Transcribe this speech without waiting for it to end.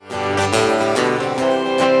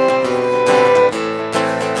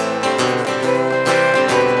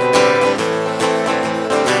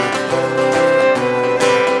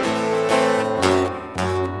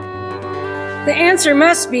answer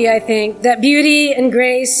must be, I think, that beauty and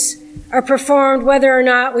grace are performed whether or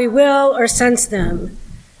not we will or sense them.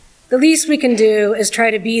 The least we can do is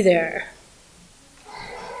try to be there.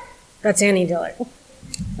 That's Annie Dillard.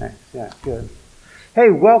 Nice. Yeah, good.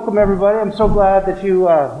 Hey, welcome everybody. I'm so glad that you,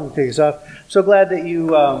 let me take this off. So glad that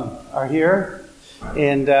you are here.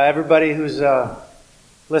 And everybody who's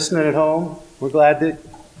listening at home, we're glad that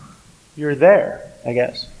you're there, I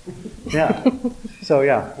guess. Yeah. So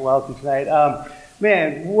yeah, welcome tonight.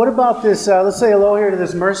 Man, what about this, let's say hello here to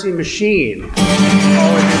this Mercy Machine.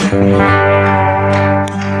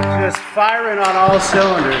 Just firing on all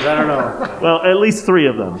cylinders, I don't know. Well, at least 3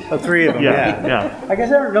 of them. Oh, 3 of them, Yeah. I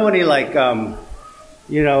guess I don't know any, like, I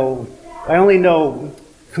only know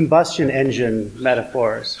combustion engine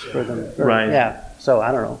metaphors for them. Right. Yeah, so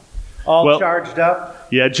I don't know. All charged up?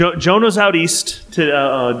 Yeah, Jonah's out east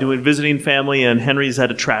to visiting family, and Henry's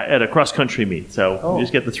at a cross-country meet. So we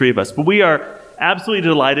just get the 3 of us. But we are absolutely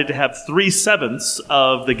delighted to have 3/7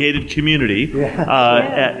 of the gated community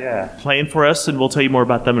playing for us, and we'll tell you more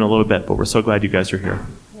about them in a little bit. But we're so glad you guys are here.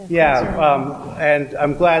 Yeah, and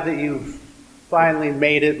I'm glad that you finally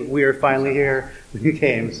made it. We are finally here when you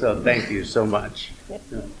came, so thank you so much.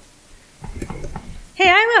 Hey,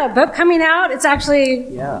 I have a book coming out. It's actually,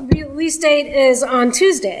 release date is on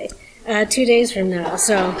Tuesday, 2 days from now.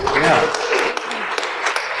 So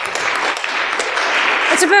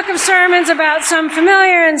it's a book of sermons about some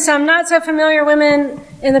familiar and some not so familiar women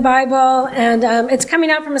in the Bible, and it's coming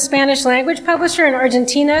out from a Spanish language publisher in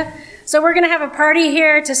Argentina. So we're going to have a party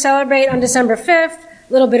here to celebrate on December 5th,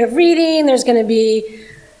 a little bit of reading. There's going to be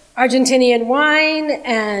Argentinian wine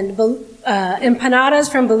and empanadas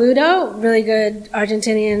from Boludo, really good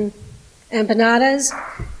Argentinian empanadas,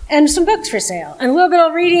 and some books for sale, and a little bit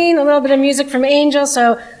of reading, a little bit of music from Angel.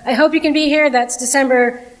 So I hope you can be here. That's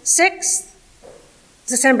December 6th,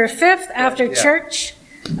 December 5th after church.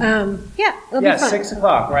 It'll be fun. 6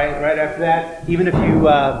 o'clock, right after that. Even if you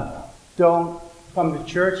don't come to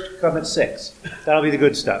church, come at 6. That'll be the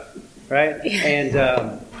good stuff, right? And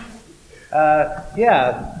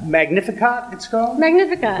Magnificat, it's called?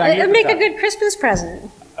 Magnificat. It would make a good Christmas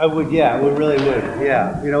present. I would, it really would,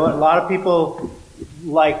 yeah. You know what, a lot of people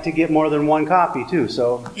like to get more than one copy, too,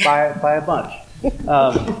 so buy a bunch.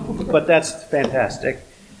 But that's fantastic.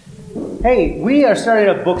 Hey, we are starting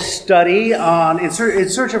a book study on In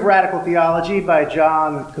Search of Radical Theology by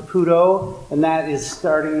John Caputo, and that is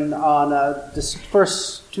starting on this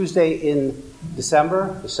first Tuesday in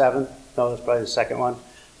December, the 7th. No, that's probably the second one.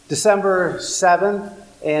 December 7th,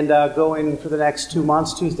 and going for the next 2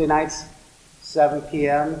 months, Tuesday nights, 7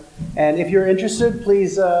 p.m. And if you're interested,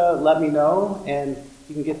 please let me know, and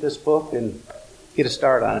you can get this book and get a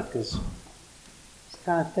start on it, because it's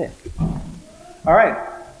kind of thick. All right.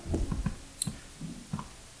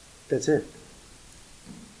 That's it.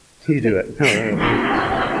 You do it.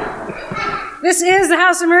 This is the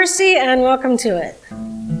House of Mercy, and welcome to it.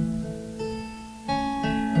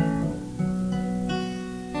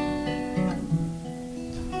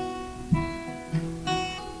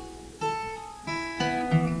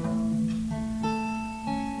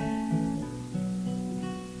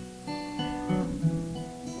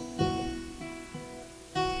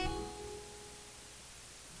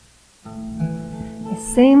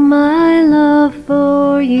 Say my love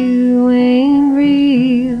for you ain't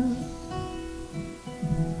real.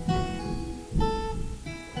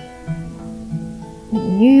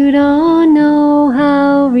 You don't know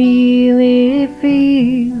how real it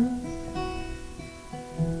feels.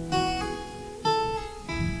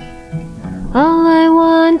 All I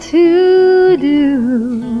want to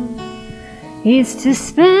do is to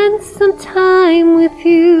spend some time with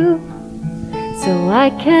you, so I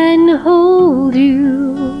can hold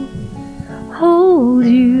you, hold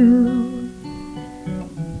you.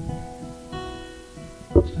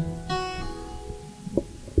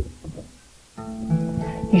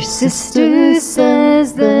 Your sister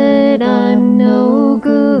says that I'm no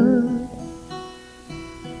good.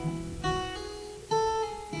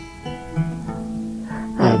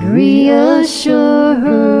 I'd reassure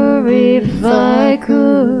her if I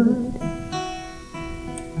could.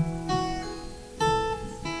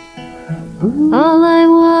 All I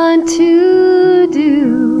want to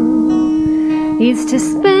do is to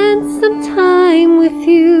spend some time with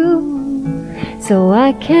you, so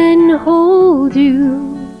I can hold you,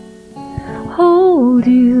 hold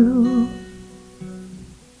you.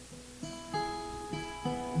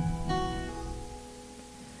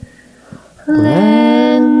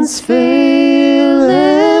 Plans fail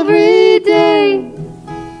every day.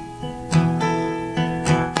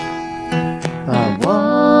 I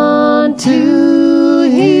want to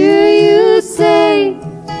hear you say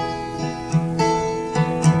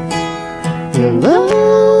Your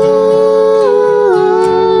love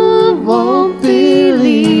won't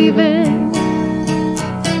believe it.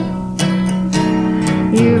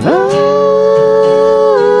 Your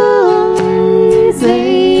eyes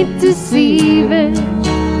ain't deceiving.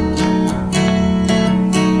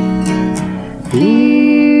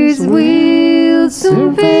 Fears will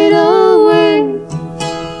soon fade away.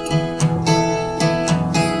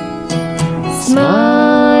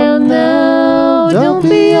 Smile now, don't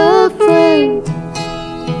be afraid.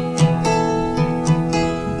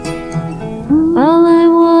 All I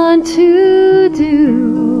want to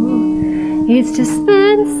do is to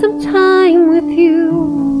spend some time with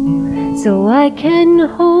you, so I can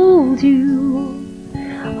hold you,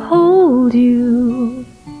 hold you.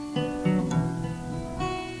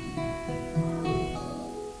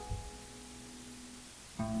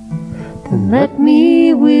 Let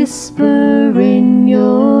me whisper in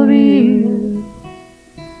your ear.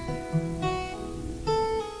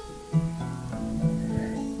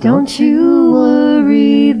 Don't you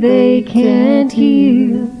worry, they can't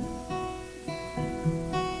hear.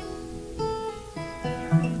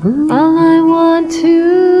 All I want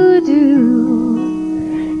to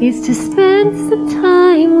do is to spend some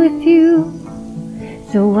time with you,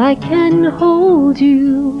 so I can hold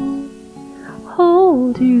you,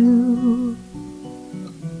 hold you.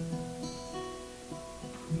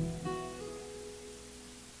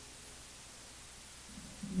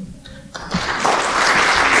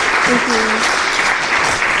 Thank you.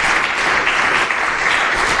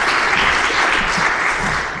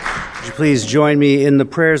 Would you please join me in the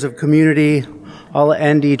prayers of community? I'll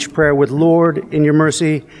end each prayer with Lord, in your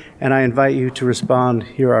mercy, and I invite you to respond.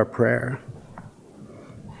 Hear our prayer.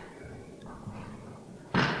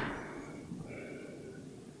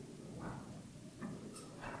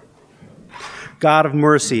 God of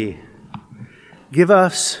mercy, give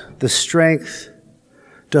us the strength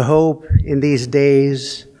to hope in these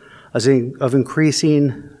days of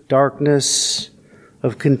increasing darkness,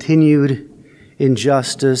 of continued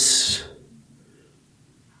injustice.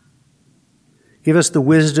 Give us the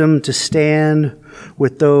wisdom to stand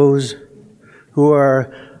with those who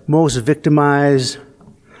are most victimized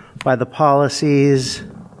by the policies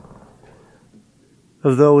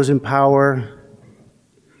of those in power,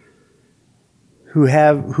 who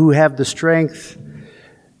have the strength,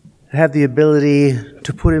 have the ability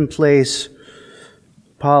to put in place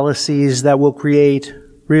policies that will create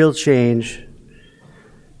real change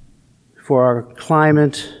for our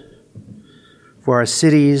climate, for our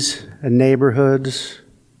cities and neighborhoods.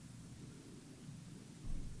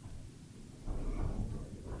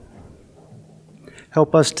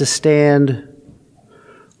 Help us to stand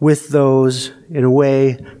with those in a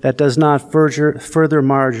way that does not further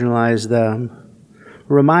marginalize them.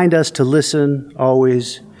 Remind us to listen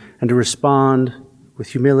always and to respond with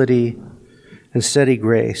humility and steady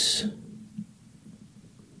grace.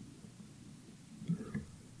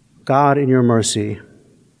 God, in your mercy.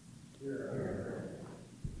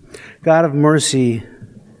 God of mercy,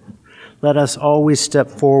 let us always step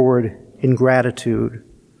forward in gratitude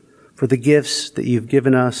for the gifts that you've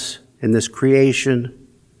given us in this creation,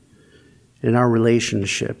 in our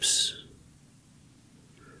relationships.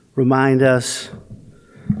 Remind us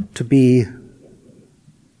to be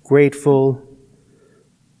grateful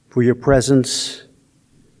for your presence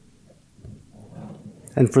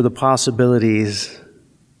and for the possibilities.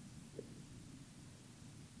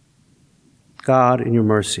 God, in your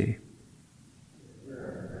mercy.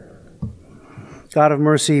 God of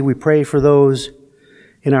mercy, we pray for those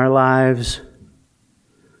in our lives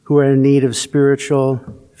who are in need of spiritual,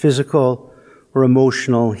 physical, or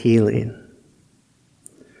emotional healing.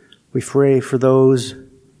 We pray for those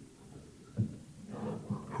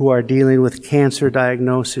who are dealing with cancer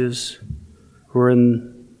diagnoses, who are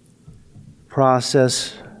in the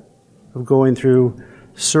process of going through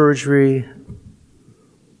surgery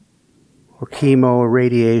or chemo or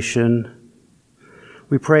radiation.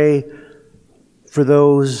 We pray for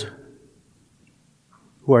those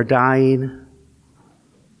who are dying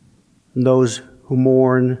and those who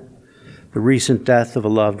mourn the recent death of a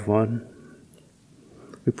loved one.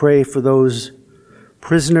 We pray for those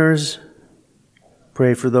prisoners.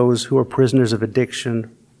 Pray for those who are prisoners of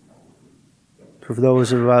addiction, for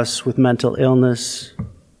those of us with mental illness,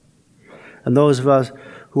 and those of us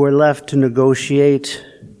who are left to negotiate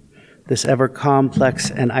this ever complex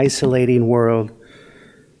and isolating world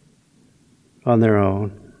on their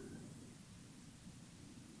own.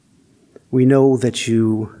 We know that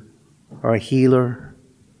you are a healer.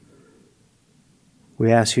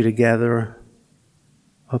 We ask you to gather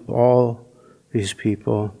up all these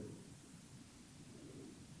people.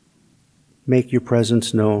 make your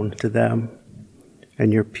presence known to them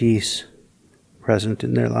and your peace present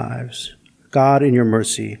in their lives. God, in your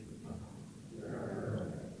mercy,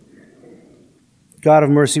 God of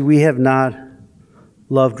mercy, we have not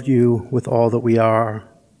loved you with all that we are.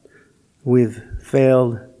 We've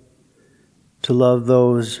failed to love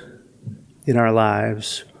those in our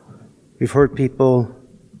lives. We've hurt people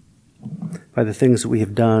by the things that we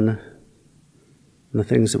have done and the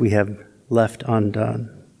things that we have left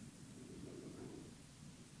undone.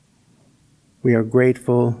 We are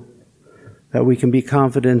grateful that we can be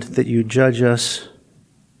confident that you judge us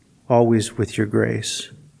always with your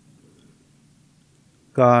grace.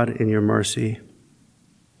 God, in your mercy,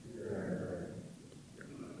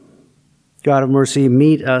 God of mercy,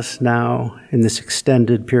 meet us now in this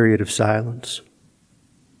extended period of silence.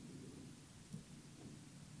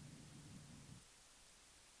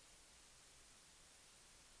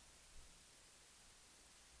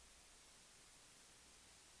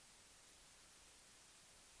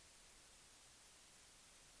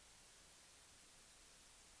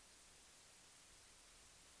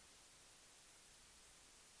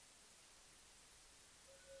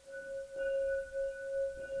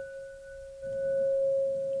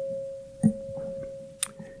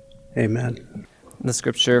 Amen. The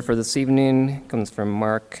scripture for this evening comes from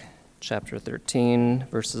Mark chapter 13,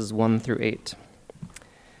 verses 1 through 8.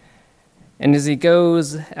 And as he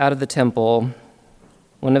goes out of the temple,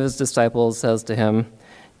 one of his disciples says to him,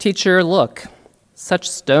 "Teacher, look, such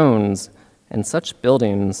stones and such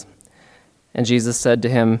buildings." And Jesus said to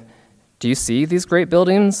him, "Do you see these great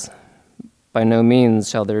buildings? By no means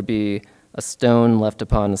shall there be a stone left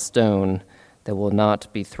upon a stone that will not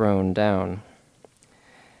be thrown down."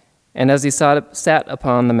 And as he sat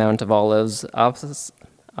upon the Mount of Olives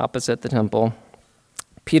opposite the temple,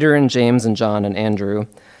 Peter and James and John and Andrew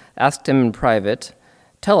asked him in private,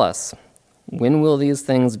 "Tell us, when will these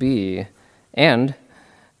things be? And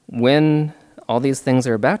when all these things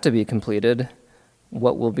are about to be completed,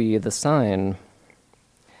 what will be the sign?"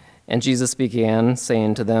 And Jesus began,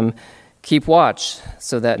 saying to them, "Keep watch,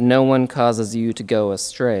 so that no one causes you to go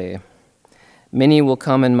astray. Many will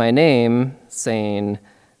come in my name, saying,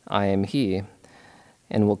 'I am he,'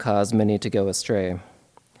 and will cause many to go astray.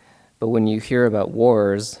 But when you hear about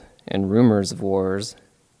wars and rumors of wars,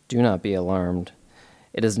 do not be alarmed.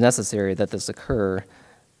 It is necessary that this occur,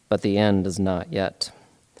 but the end is not yet.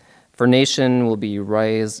 For nation will be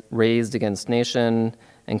raised against nation,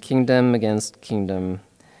 and kingdom against kingdom.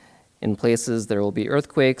 In places there will be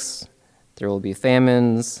earthquakes, there will be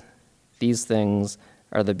famines. These things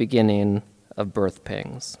are the beginning of birth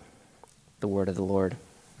pangs." The word of the Lord.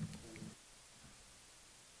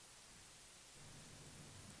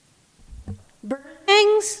 Birth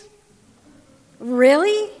pangs?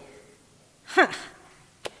 Really? Huh.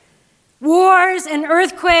 Wars and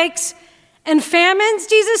earthquakes and famines,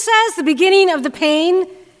 Jesus says, the beginning of the pain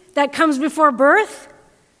that comes before birth?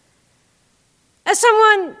 As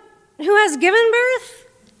someone who has given birth,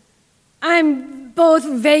 I'm both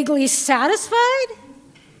vaguely satisfied,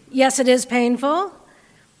 yes, it is painful,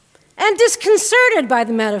 and disconcerted by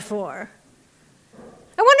the metaphor.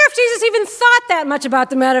 I wonder if Jesus even thought that much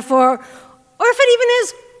about the metaphor, or if it even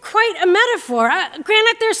is quite a metaphor.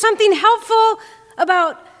 Granted, there's something helpful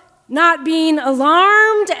about not being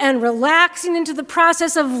alarmed and relaxing into the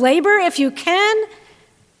process of labor if you can.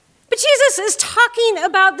 But Jesus is talking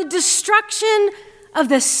about the destruction of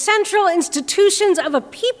the central institutions of a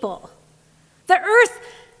people. The earth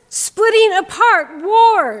splitting apart,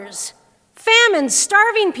 wars, famines,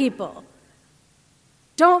 starving people.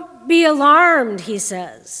 Don't be alarmed, he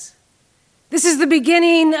says. This is the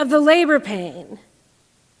beginning of the labor pain.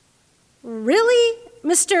 Really,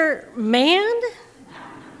 Mr. Man?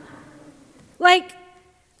 Like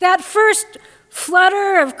that first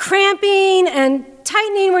flutter of cramping and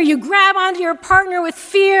tightening where you grab onto your partner with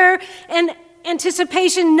fear and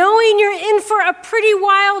anticipation, knowing you're in for a pretty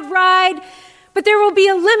wild ride, but there will be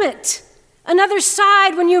a limit, another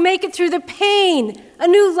side when you make it through the pain, a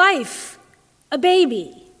new life, a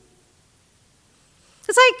baby.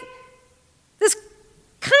 It's like this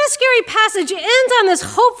kind of scary passage ends on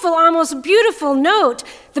this hopeful, almost beautiful note,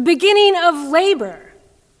 the beginning of labor.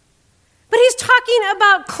 But he's talking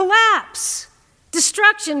about collapse,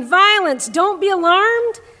 destruction, violence. Don't be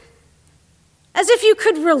alarmed. As if you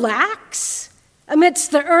could relax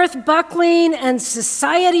amidst the earth buckling and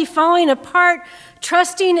society falling apart,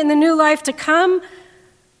 trusting in the new life to come,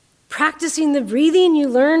 practicing the breathing you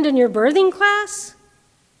learned in your birthing class.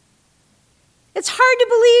 It's hard to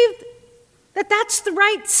believe that that's the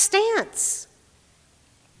right stance.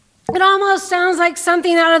 It almost sounds like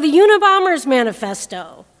something out of the Unabomber's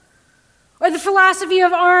manifesto, or the philosophy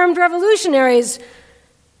of armed revolutionaries,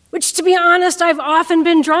 which, to be honest, I've often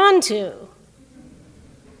been drawn to.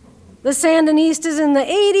 The Sandinistas in the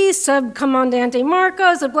 80s, Subcomandante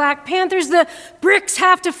Marcos, the Black Panthers, the bricks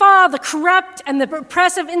have to fall, the corrupt and the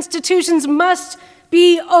oppressive institutions must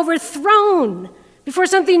be overthrown before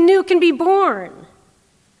something new can be born.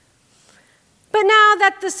 But now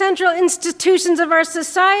that the central institutions of our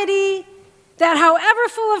society, that however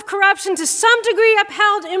full of corruption, to some degree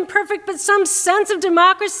upheld imperfect, but some sense of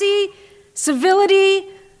democracy, civility,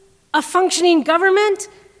 a functioning government,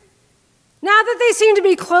 now that they seem to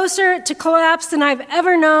be closer to collapse than I've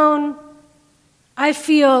ever known, I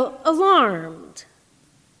feel alarmed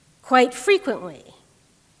quite frequently.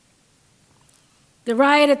 The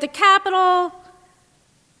riot at the Capitol,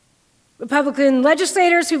 Republican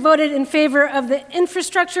legislators who voted in favor of the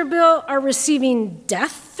infrastructure bill are receiving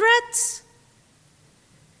death threats.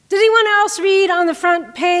 Did anyone else read on the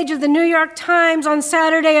front page of the New York Times on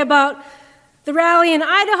Saturday about the rally in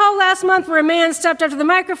Idaho last month where a man stepped up to the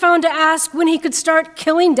microphone to ask when he could start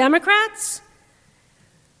killing Democrats?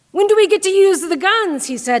 When do we get to use the guns,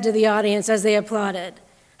 he said to the audience as they applauded.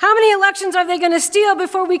 How many elections are they going to steal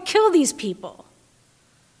before we kill these people?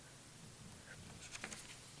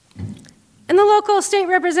 And the local state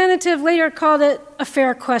representative later called it a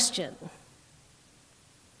fair question.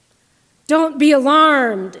 Don't be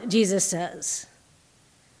alarmed, Jesus says.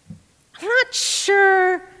 I'm not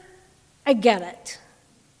sure I get it.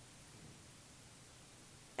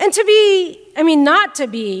 And not to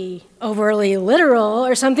be overly literal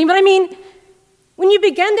or something, but when you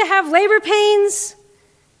begin to have labor pains,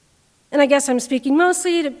 and I guess I'm speaking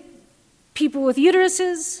mostly to people with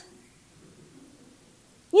uteruses,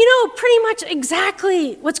 you know pretty much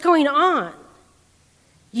exactly what's going on.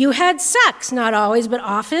 You had sex, not always, but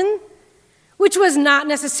often, which was not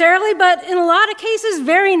necessarily, but in a lot of cases,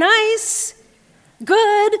 very nice,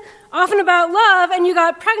 good, often about love, and you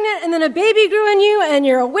got pregnant, and then a baby grew in you, and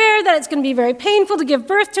you're aware that it's going to be very painful to give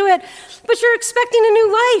birth to it, but you're expecting a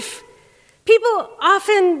new life. People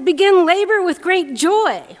often begin labor with great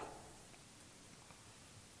joy.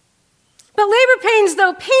 But labor pains,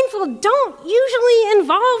 though painful, don't usually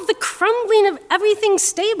involve the crumbling of everything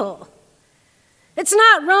stable. It's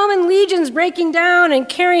not Roman legions breaking down and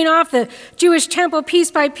carrying off the Jewish temple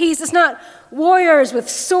piece by piece. It's not warriors with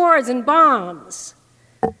swords and bombs.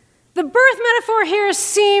 The birth metaphor here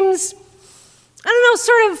seems,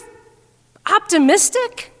 sort of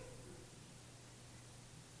optimistic,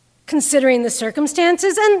 considering the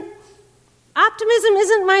circumstances, and optimism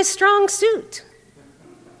isn't my strong suit.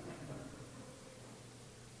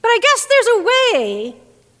 But I guess there's a way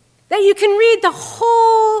that you can read the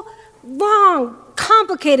whole long,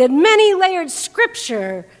 complicated, many-layered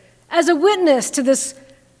scripture as a witness to this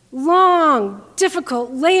long,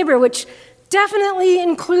 difficult labor, which definitely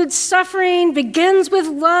includes suffering, begins with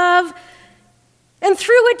love, and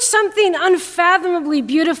through which something unfathomably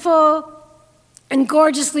beautiful and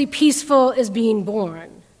gorgeously peaceful is being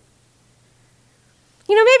born.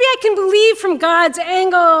 Maybe I can believe from God's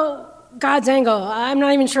angle, I'm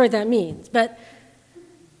not even sure what that means, but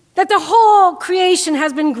that the whole creation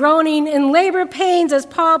has been groaning in labor pains, as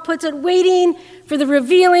Paul puts it, waiting for the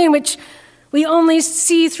revealing, which we only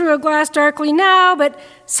see through a glass darkly now, but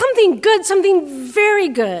something good, something very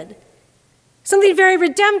good, something very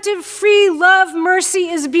redemptive, free love, mercy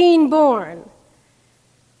is being born.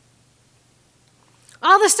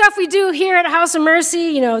 All the stuff we do here at House of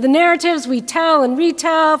Mercy, the narratives we tell and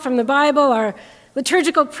retell from the Bible, our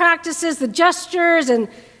liturgical practices, the gestures, and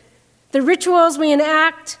the rituals we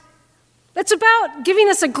enact, that's about giving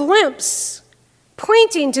us a glimpse,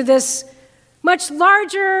 pointing to this much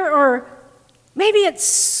larger, or maybe it's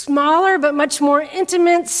smaller, but much more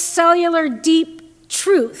intimate, cellular, deep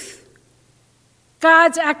truth.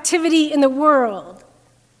 God's activity in the world,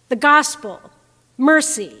 the gospel,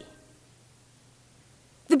 mercy.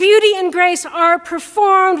 The beauty and grace are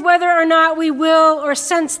performed whether or not we will or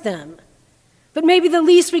sense them. But maybe the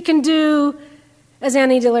least we can do, as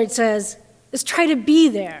Annie Dillard says, is try to be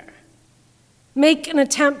there. Make an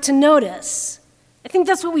attempt to notice. I think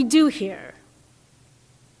that's what we do here.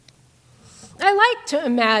 I like to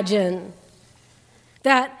imagine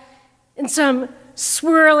that in some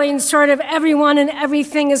swirling sort of everyone and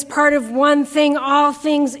everything is part of one thing, all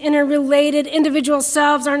things interrelated, individual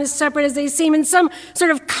selves aren't as separate as they seem, in some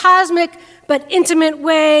sort of cosmic but intimate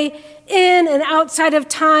way, in and outside of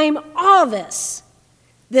time, all this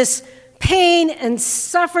pain and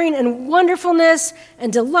suffering and wonderfulness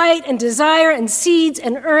and delight and desire and seeds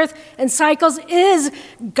and earth and cycles is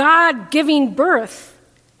God giving birth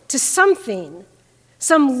to something,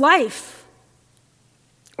 some life,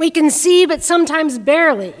 We can see, but sometimes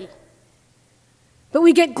barely. But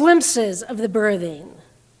we get glimpses of the birthing.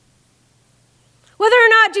 Whether or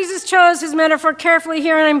not Jesus chose his metaphor carefully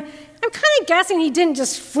here, and I'm kind of guessing he didn't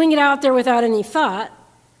just fling it out there without any thought.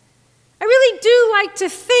 I really do like to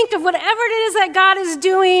think of whatever it is that God is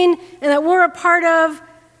doing and that we're a part of.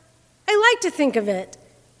 I like to think of it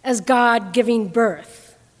as God giving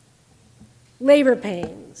birth, labor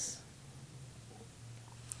pains.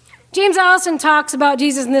 James Allison talks about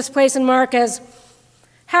Jesus in this place in Mark as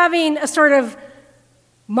having a sort of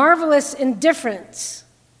marvelous indifference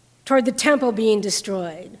toward the temple being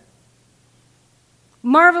destroyed.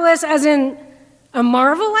 Marvelous as in a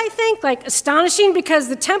marvel, I think, like astonishing, because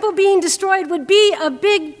the temple being destroyed would be a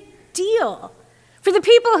big deal for the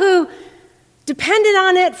people who depended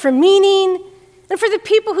on it for meaning and for the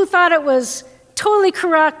people who thought it was totally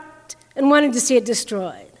corrupt and wanted to see it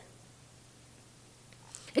destroyed.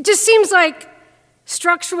 It just seems like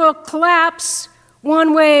structural collapse,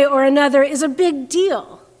 one way or another, is a big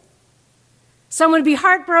deal. Some would be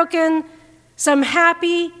heartbroken, some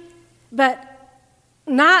happy, but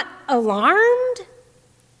not alarmed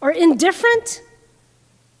or indifferent?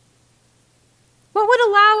 What would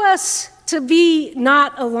allow us to be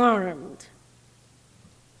not alarmed?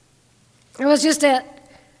 I was just at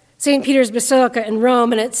St. Peter's Basilica in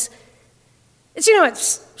Rome, and it's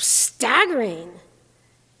staggering,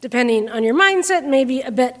 depending on your mindset, maybe a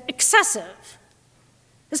bit excessive.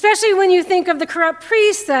 Especially when you think of the corrupt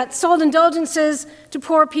priests that sold indulgences to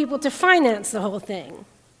poor people to finance the whole thing.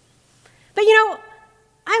 But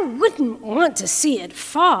I wouldn't want to see it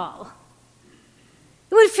fall.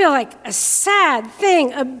 It would feel like a sad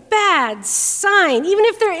thing, a bad sign. Even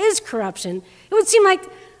if there is corruption, it would seem like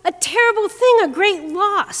a terrible thing, a great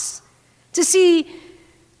loss to see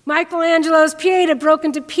Michelangelo's Pieta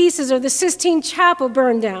broken to pieces or the Sistine Chapel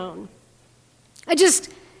burned down. I just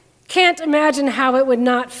can't imagine how it would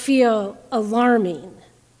not feel alarming.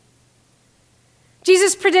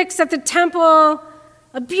 Jesus predicts that the temple,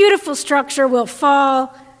 a beautiful structure, will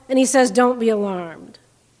fall, and he says, don't be alarmed.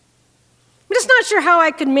 I'm just not sure how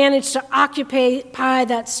I could manage to occupy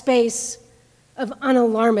that space of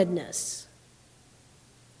unalarmedness,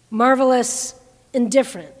 marvelous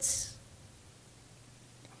indifference,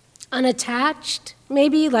 unattached,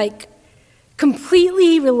 maybe, like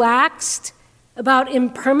completely relaxed about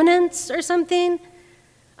impermanence or something,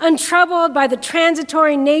 untroubled by the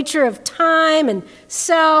transitory nature of time and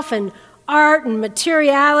self and art and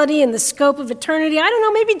materiality and the scope of eternity. I don't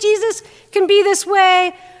know, maybe Jesus can be this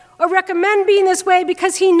way or recommend being this way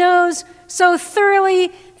because he knows so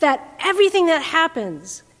thoroughly that everything that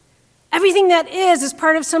happens, everything that is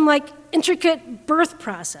part of some intricate birth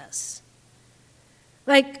process.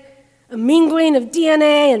 Like a mingling of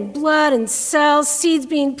DNA and blood and cells, seeds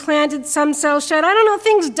being planted, some cells shed. I don't know,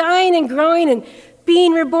 things dying and growing and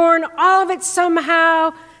being reborn, all of it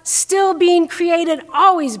somehow still being created,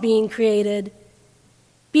 always being created,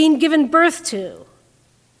 being given birth to.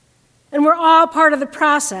 And we're all part of the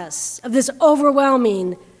process of this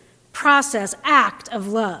overwhelming process, act of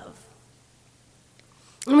love.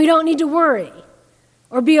 And we don't need to worry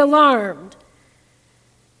or be alarmed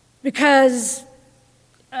because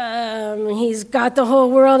he's got the whole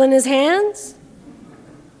world in his hands?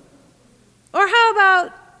 Or how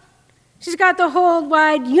about she's got the whole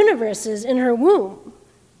wide universes in her womb?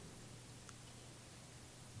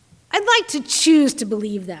 I'd like to choose to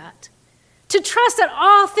believe that, to trust that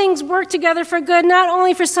all things work together for good, not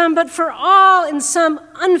only for some, but for all in some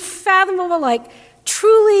unfathomable,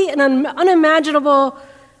 truly and unimaginable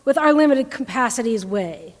with our limited capacities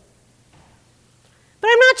way. But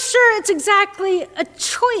I'm not sure it's exactly a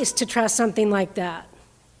choice to trust something like that.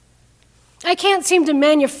 I can't seem to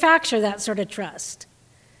manufacture that sort of trust.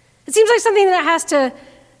 It seems like something that has to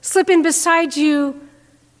slip in beside you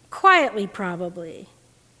quietly, probably,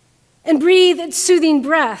 and breathe its soothing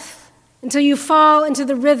breath until you fall into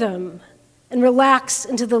the rhythm and relax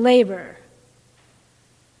into the labor.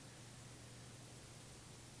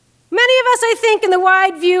 Many of us, I think, in the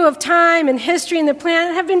wide view of time and history and the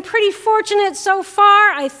planet have been pretty fortunate so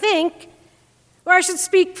far, I think, or I should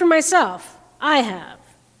speak for myself. I have.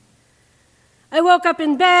 I woke up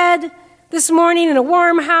in bed this morning in a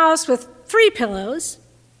warm house with 3 pillows.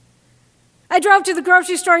 I drove to the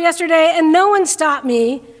grocery store yesterday and no one stopped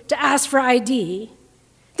me to ask for ID.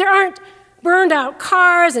 There aren't burned out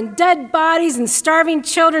cars and dead bodies and starving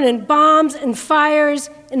children and bombs and fires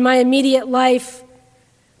in my immediate life,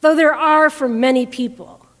 though there are for many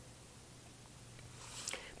people.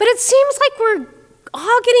 But it seems like we're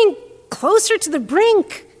all getting closer to the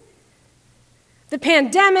brink. The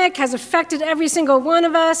pandemic has affected every single one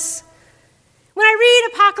of us. When I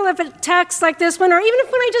read apocalyptic texts like this one, or even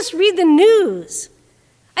when I just read the news,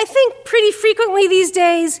 I think pretty frequently these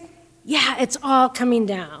days, yeah, it's all coming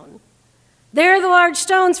down. There are the large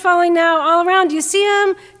stones falling now all around. Do you see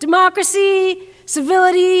them? Democracy,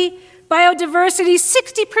 civility, biodiversity,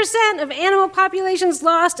 60% of animal populations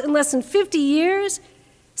lost in less than 50 years.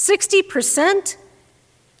 60%?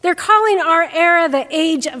 They're calling our era the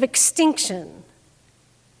age of extinction.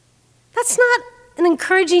 That's not an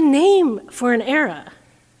encouraging name for an era.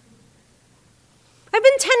 I've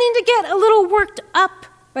been tending to get a little worked up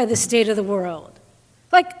by the state of the world.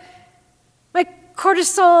 Like, my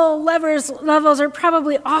cortisol levels are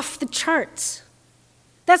probably off the charts.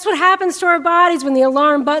 That's what happens to our bodies when the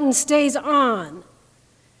alarm button stays on.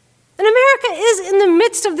 And America is in the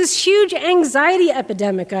midst of this huge anxiety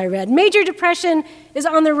epidemic, I read. Major depression is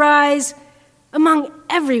on the rise among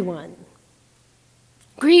everyone.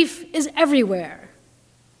 Grief is everywhere.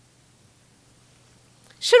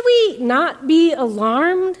 Should we not be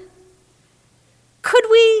alarmed?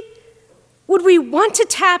 Would we want to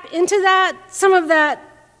tap into that, some of that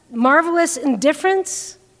marvelous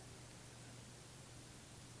indifference?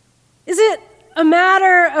 Is it a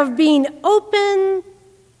matter of being open,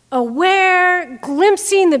 aware,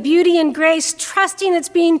 glimpsing the beauty and grace, trusting it's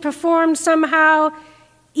being performed somehow,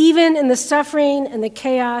 even in the suffering and the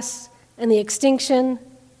chaos and the extinction?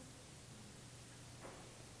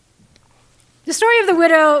 The story of the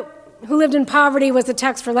widow who lived in poverty was the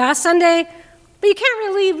text for last Sunday, but you can't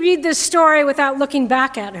really read this story without looking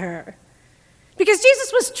back at her. Because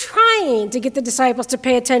Jesus was trying to get the disciples to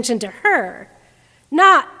pay attention to her,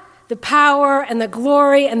 not the power and the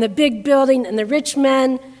glory and the big building and the rich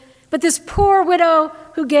men, but this poor widow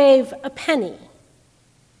who gave a penny.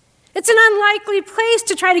 It's an unlikely place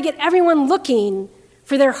to try to get everyone looking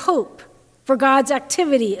for their hope, for God's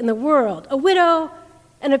activity in the world. A widow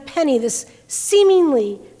and a penny, this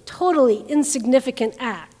seemingly totally insignificant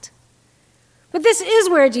act. But this is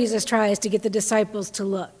where Jesus tries to get the disciples to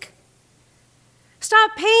look.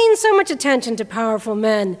 Stop paying so much attention to powerful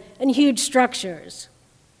men and huge structures.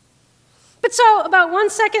 But so, about 1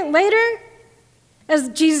 second later, as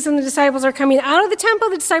Jesus and the disciples are coming out of the temple,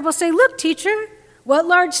 the disciples say, "Look, teacher, what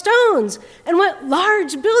large stones and what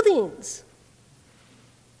large buildings."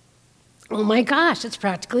 Oh my gosh, it's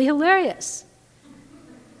practically hilarious.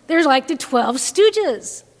 There's like the 12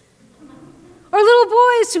 Stooges. Or little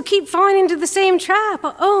boys who keep falling into the same trap.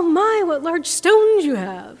 Oh my, what large stones you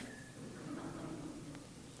have.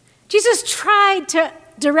 Jesus tried to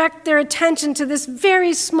direct their attention to this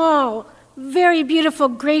very small, very beautiful,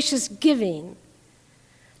 gracious giving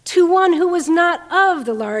to one who was not of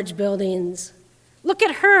the large buildings. Look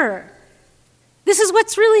at her. This is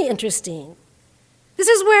what's really interesting. This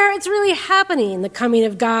is where it's really happening, the coming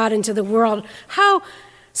of God into the world. How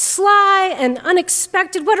sly and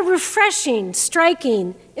unexpected, what a refreshing,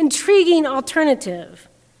 striking, intriguing alternative.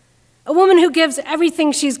 A woman who gives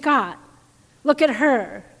everything she's got. Look at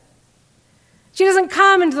her. She doesn't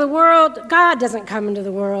come into the world, God doesn't come into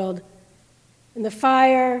the world in the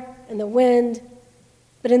fire and the wind,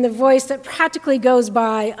 but in the voice that practically goes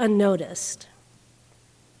by unnoticed.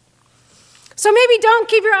 So maybe don't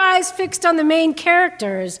keep your eyes fixed on the main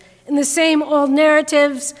characters in the same old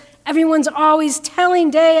narratives everyone's always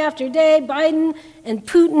telling day after day, Biden and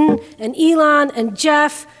Putin and Elon and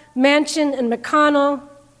Jeff, Manchin and McConnell.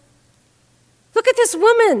 Look at this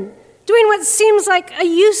woman doing what seems like a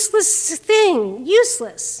useless thing,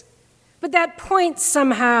 useless, but that points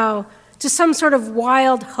somehow to some sort of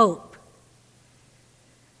wild hope.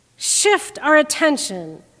 Shift our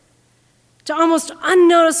attention to almost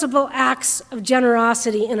unnoticeable acts of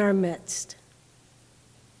generosity in our midst.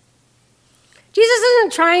 Jesus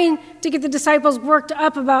isn't trying to get the disciples worked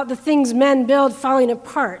up about the things men build falling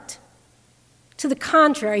apart. To the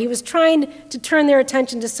contrary, he was trying to turn their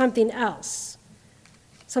attention to something else,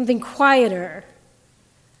 something quieter,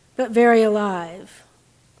 but very alive.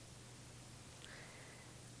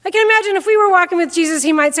 I can imagine if we were walking with Jesus,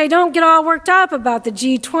 he might say, don't get all worked up about the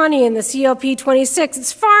G20 and the COP26.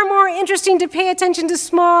 It's far more interesting to pay attention to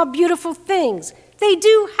small, beautiful things. They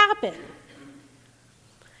do happen.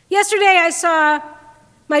 Yesterday, I saw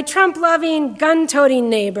my Trump-loving, gun-toting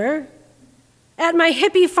neighbor at my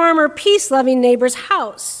hippie farmer, peace-loving neighbor's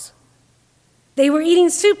house. They were eating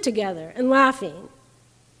soup together and laughing.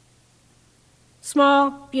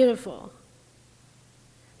 Small, beautiful.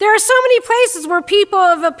 There are so many places where people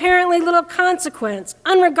of apparently little consequence,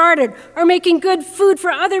 unregarded, are making good food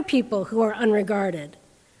for other people who are unregarded.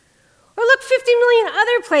 Or look, 50 million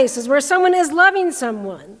other places where someone is loving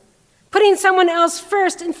someone, putting someone else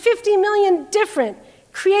first in 50 million different,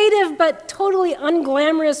 creative but totally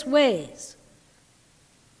unglamorous ways.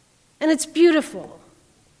 and it's beautiful.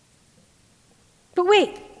 But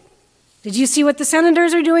wait, did you see what the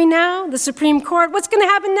senators are doing now? The Supreme Court? What's going to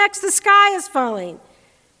happen next? The sky is falling.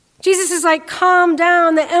 Jesus is like, calm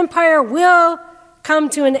down, the empire will come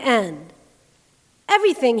to an end.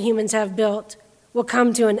 Everything humans have built will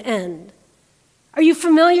come to an end. Are you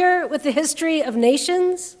familiar with the history of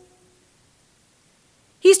nations?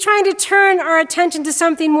 He's trying to turn our attention to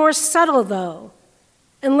something more subtle, though,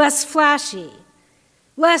 and less flashy,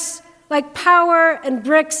 less like power and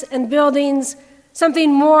bricks and buildings,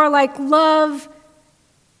 something more like love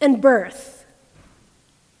and birth.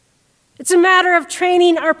 It's a matter of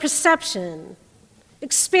training our perception,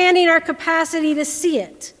 expanding our capacity to see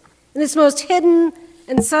it in its most hidden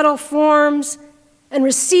and subtle forms, and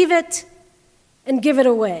receive it and give it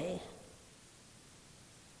away.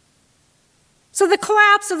 So the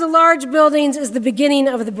collapse of the large buildings is the beginning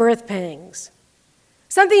of the birth pangs.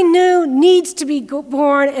 Something new needs to be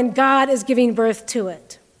born, and God is giving birth to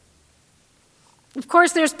it. Of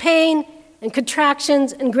course, there's pain and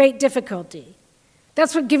contractions and great difficulty.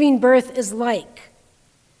 That's what giving birth is like.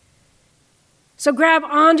 So grab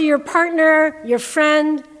onto your partner, your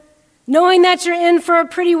friend, knowing that you're in for a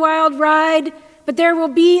pretty wild ride, but there will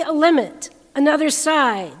be a limit, another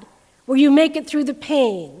side, where you make it through the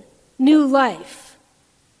pain, new life.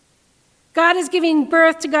 God is giving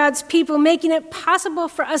birth to God's people, making it possible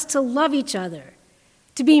for us to love each other,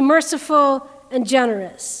 to be merciful and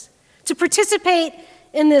generous, to participate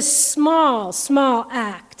in this small, small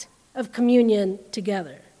act of communion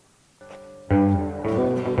together.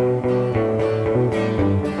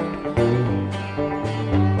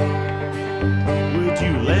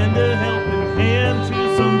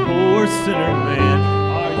 Sinner man,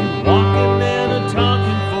 are you walking and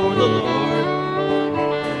a-talking for the Lord?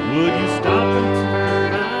 Would you stop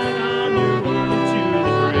and ride on your way to the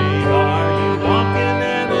grave? Are you walking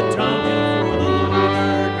and a-talking for the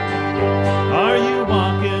Lord? Are you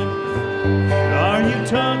walking? Are you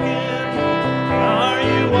talking? Are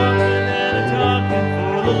you walking and a-talking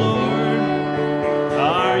for the Lord?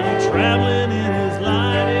 Are you traveling in His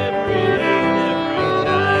light every day and every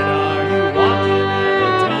night? Are you walking and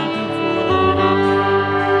a-talking?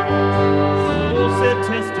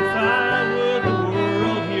 Testify, would the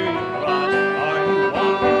world hear you cry? Are you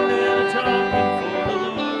walking and a-talking for the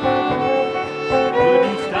Lord? Would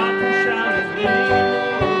you stop and shout His name,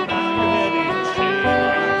 or bow your head in shame?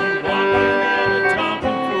 Are you walking and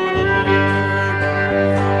a-talking for the Lord?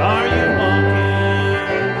 Are you walking?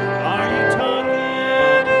 Are you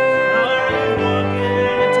talking? Are you walking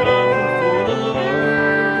and a-talking for the Lord?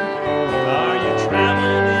 Are you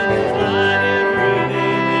traveling in His light every day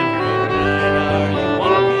and every night? Are you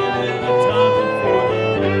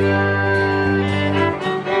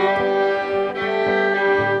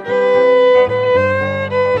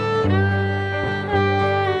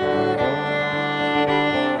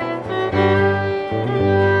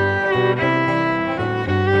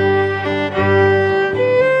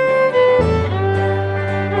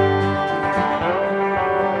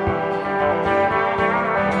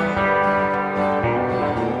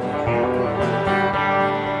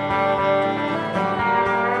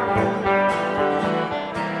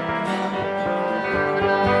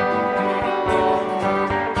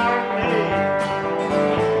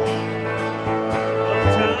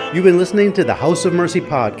You've been listening to the House of Mercy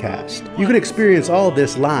podcast. You can experience all of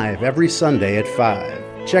this live every Sunday at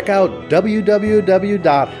 5. Check out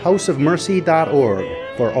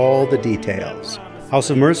www.houseofmercy.org for all the details. House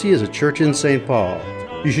of Mercy is a church in St. Paul.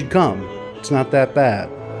 You should come. It's not that bad.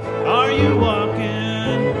 Are you